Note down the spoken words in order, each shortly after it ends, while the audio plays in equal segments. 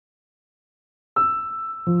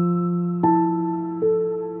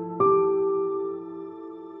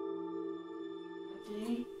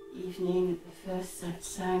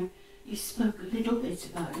satsang, you spoke a little bit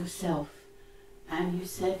about yourself, and you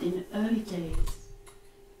said in early days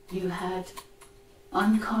you had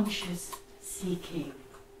unconscious seeking.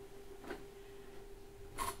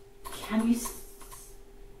 Can you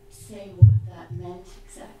say what that meant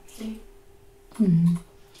exactly?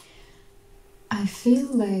 I feel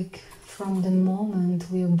like from the moment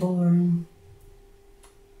we are born,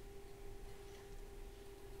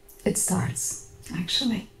 it starts,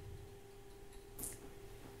 actually.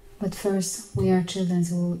 But first, we are children,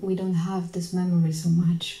 so we don't have this memory so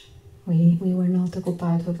much. We were not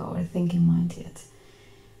occupied with our thinking mind yet.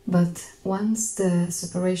 But once the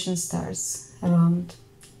separation starts, around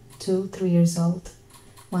 2-3 years old,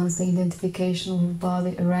 once the identification with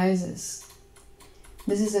body arises,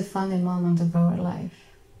 this is a funny moment of our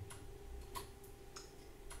life.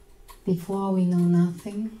 Before we know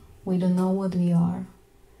nothing, we don't know what we are.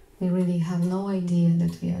 We really have no idea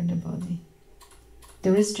that we are the body.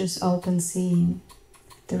 There is just open seeing.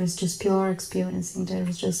 There is just pure experiencing. There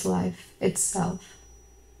is just life itself,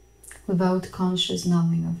 without conscious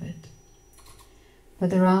knowing of it.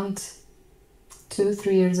 But around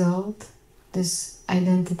 2-3 years old, this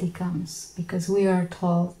identity comes, because we are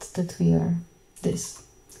told that we are this.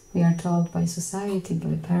 We are told by society,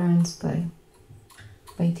 by parents, by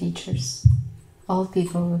teachers, all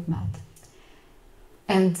people we've met.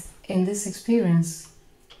 And in this experience,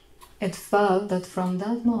 it felt that from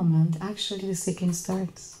that moment, actually the seeking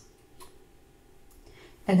starts.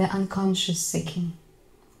 And the unconscious seeking.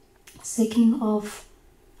 Seeking of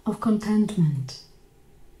contentment,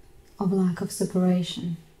 of lack of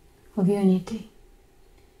separation, of unity.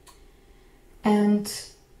 And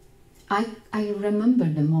I remember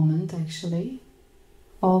the moment, actually,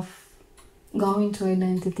 of going to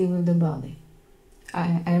identity with the body.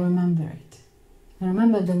 I remember it. I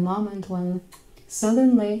remember the moment when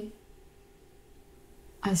suddenly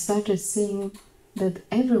I started seeing that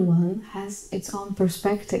everyone has its own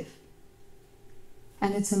perspective.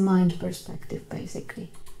 And it's a mind perspective,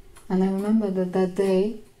 basically. And I remember that that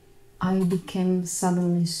day I became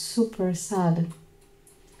suddenly super sad.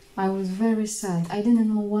 I was very sad. I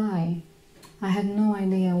didn't know why. I had no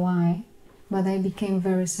idea why, but I became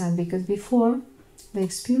very sad because before the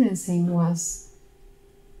experiencing was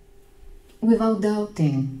without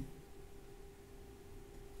doubting,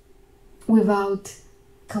 without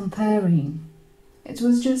comparing. It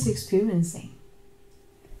was just experiencing.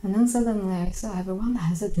 And then suddenly I saw everyone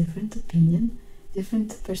has a different opinion,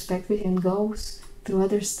 different perspective, and goes through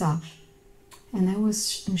other stuff. And I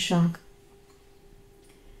was in shock.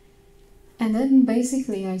 And then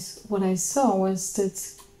basically what I saw was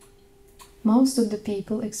that most of the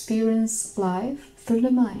people experience life through the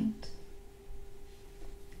mind,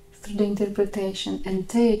 through the interpretation, and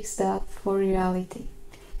takes that for reality.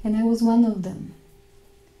 And I was one of them.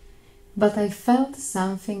 But I felt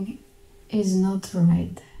something is not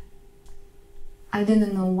right. I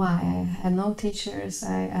didn't know why. I had no teachers.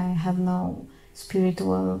 I have no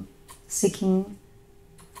spiritual seeking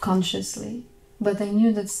consciously. But I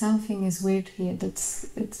knew that something is weird here.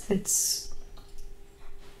 It's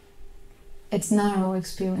narrow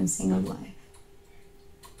experiencing of life.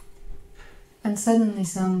 And suddenly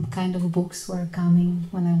some kind of books were coming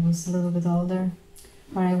when I was a little bit older,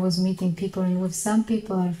 where I was meeting people, and with some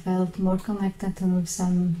people I felt more connected and with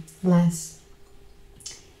some less.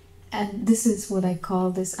 And this is what I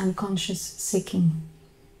call this unconscious seeking.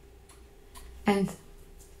 And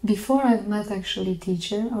before I've met actually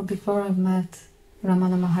teacher, or before I've met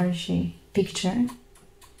Ramana Maharshi picture,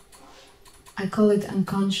 I call it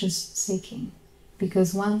unconscious seeking,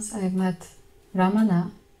 because once I've met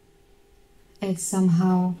Ramana, it's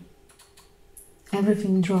somehow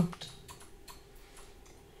everything dropped.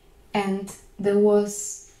 And there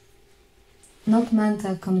was not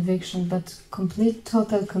mental conviction, but complete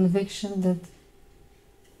total conviction that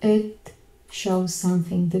it shows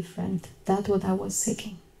something different. That's what I was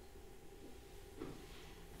seeking.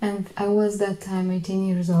 And I was that time 18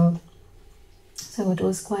 years old, so it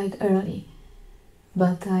was quite early.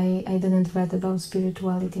 But I didn't read about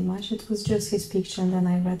spirituality much. It was just his picture, and then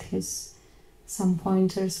I read some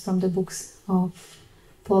pointers from the books of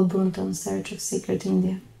Paul Brunton, Search of Secret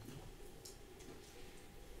India.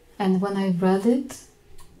 And when I read it,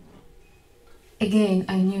 again,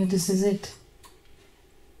 I knew this is it.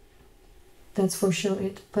 That's for sure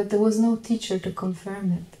it. But there was no teacher to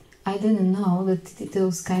confirm it. I didn't know that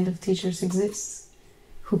those kind of teachers exist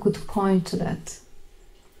who could point to that.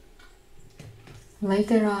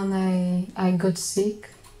 Later on, I got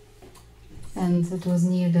sick, and it was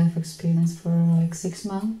near-death experience for like 6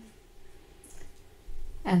 months.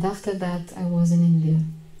 And after that, I was in India,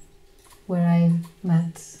 where I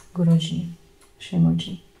met Guruji,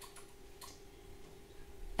 Srimuji.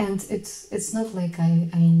 And it's not like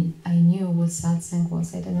I knew what satsang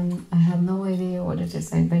was. I had no idea what it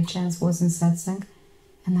is. I by chance was in satsang,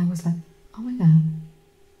 and I was like, oh my God,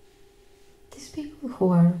 these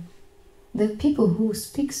people the people who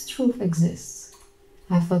speaks truth exists.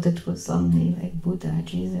 I thought it was only like Buddha,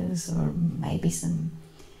 Jesus, or maybe some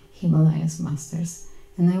Himalayas masters.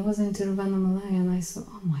 And I was in Tiruvannamalai and I saw,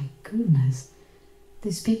 oh my goodness,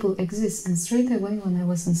 these people exist. And straight away when I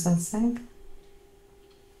was in satsang,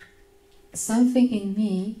 something in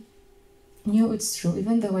me knew it's true,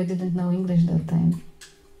 even though I didn't know English that time.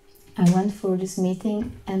 I went for this meeting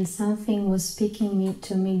and something was speaking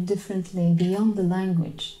to me differently, beyond the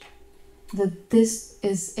language. That this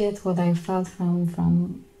is it, what I felt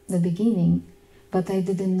from the beginning, but I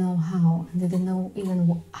didn't know how. I didn't know even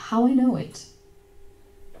how I know it.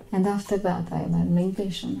 And after that I learned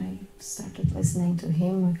English and I started listening to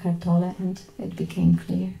him, Kartole, and it became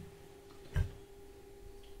clear.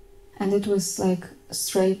 And it was like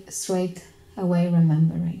straight away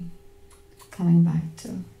remembering, coming back to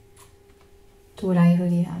what I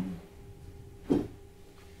really am.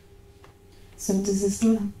 So this is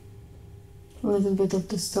a little bit of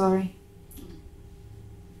the story.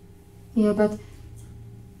 Yeah, but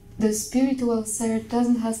the spiritual search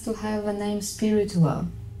doesn't have to have a name spiritual.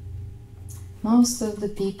 Most of the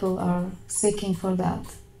people are seeking for that,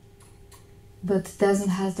 but it doesn't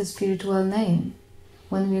have the spiritual name.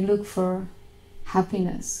 When we look for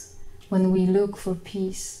happiness, when we look for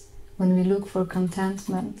peace, when we look for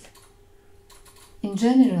contentment, in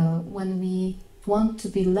general, when we want to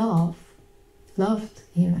be loved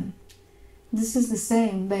even, this is the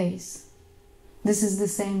same base. This is the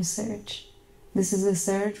same search. This is a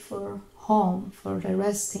search for home, for the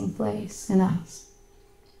resting place in us.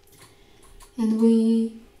 And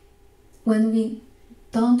when we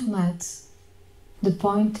don't match the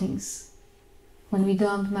pointings, when we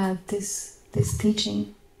don't match this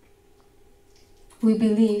teaching, we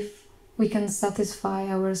believe we can satisfy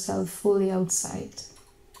ourselves fully outside,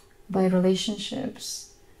 by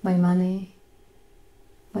relationships, by money,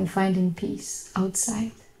 by finding peace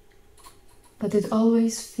outside. But it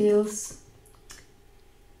always feels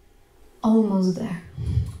almost there,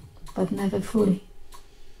 but never fully.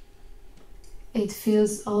 It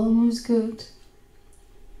feels almost good,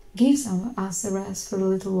 gives us a rest for a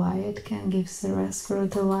little while, it can give us a rest for a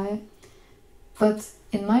little while, but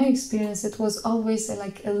in my experience it was always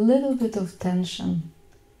like a little bit of tension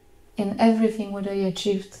in everything what I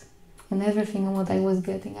achieved, in everything what I was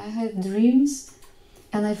getting. I had dreams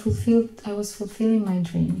and I was fulfilling my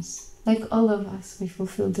dreams, like all of us, we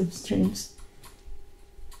fulfill those dreams.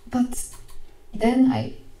 But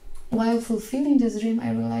then while fulfilling this dream,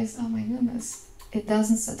 I realized, oh my goodness, it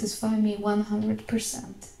doesn't satisfy me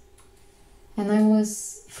 100%. And I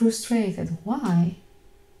was frustrated. Why?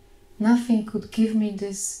 Nothing could give me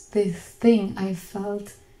this thing I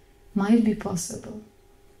felt might be possible.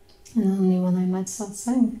 And only when I met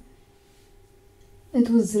Satsang, it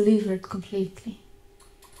was delivered completely.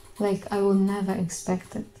 Like I would never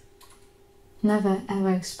expect it. Never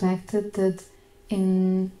ever expected that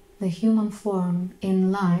in the human form,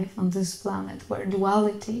 in life on this planet, where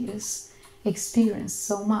duality is experienced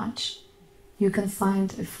so much, you can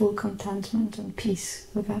find a full contentment and peace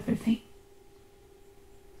with everything.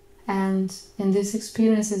 And in this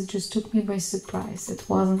experience, it just took me by surprise. It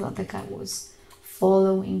wasn't like I was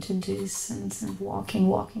following to this and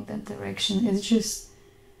walking that direction. It just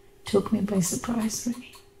took me by surprise,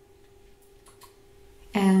 really.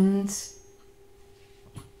 And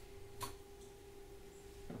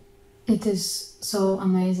it is so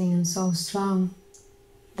amazing and so strong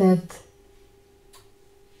that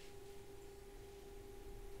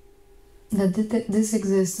this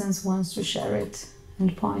existence wants to share it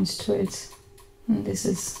and points to it. And this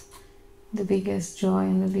is the biggest joy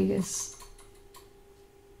and the biggest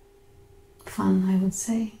fun, I would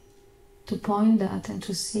say, to point that and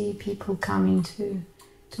to see people coming to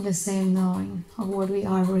the same knowing of what we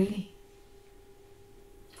are really.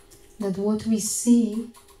 That what we see,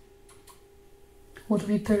 what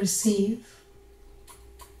we perceive,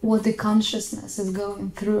 what the consciousness is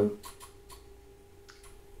going through,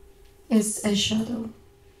 is a shadow.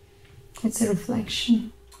 It's a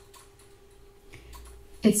reflection.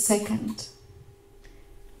 It's second.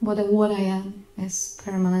 But what I am is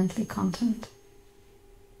permanently content,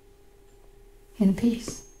 in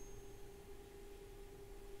peace.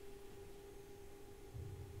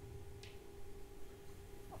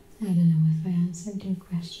 I don't know if I answered your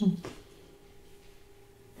question.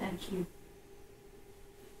 Thank you.